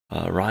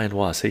Ryan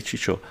Was, hey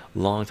Chicho,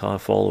 long time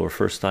follower,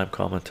 first time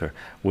commenter.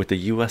 With the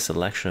US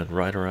election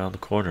right around the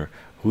corner,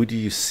 who do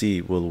you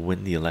see will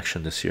win the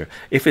election this year?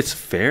 If it's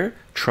fair,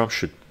 Trump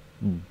should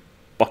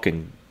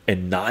fucking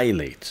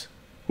annihilate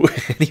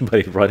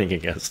anybody running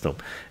against him.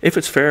 If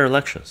it's fair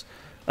elections,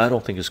 I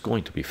don't think it's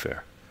going to be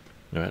fair.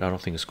 Right? I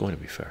don't think it's going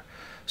to be fair.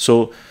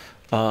 So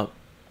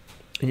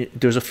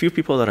there's a few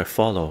people that I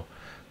follow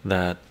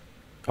that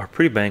are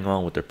pretty bang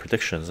on with their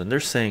predictions, and they're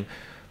saying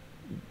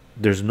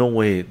there's no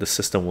way the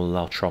system will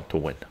allow Trump to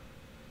win,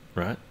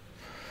 right?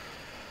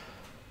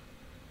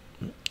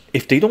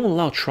 If they don't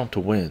allow Trump to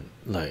win,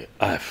 like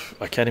I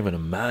can't even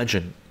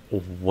imagine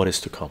what is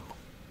to come.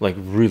 Like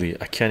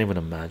really, I can't even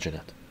imagine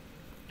it,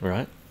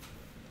 right?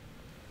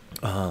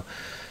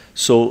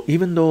 So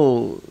even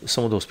though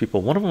some of those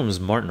people, one of them is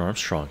Martin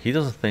Armstrong, he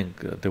doesn't think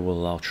they will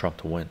allow Trump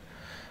to win.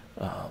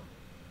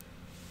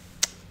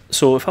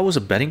 So if I was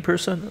a betting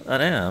person,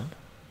 and I am,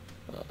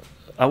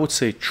 I would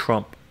say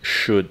Trump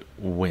should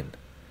win,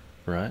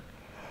 right?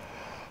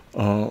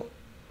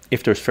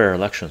 If there's fair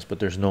elections, but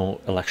there's no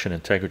election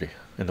integrity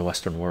in the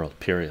Western world,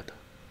 period.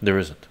 There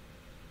isn't.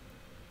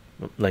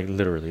 Like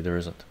literally, there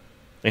isn't.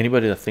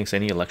 Anybody that thinks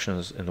any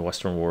elections in the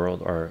Western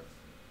world are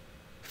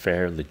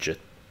fair, legit,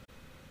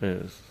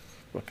 is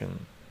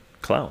fucking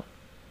clown,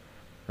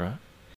 right?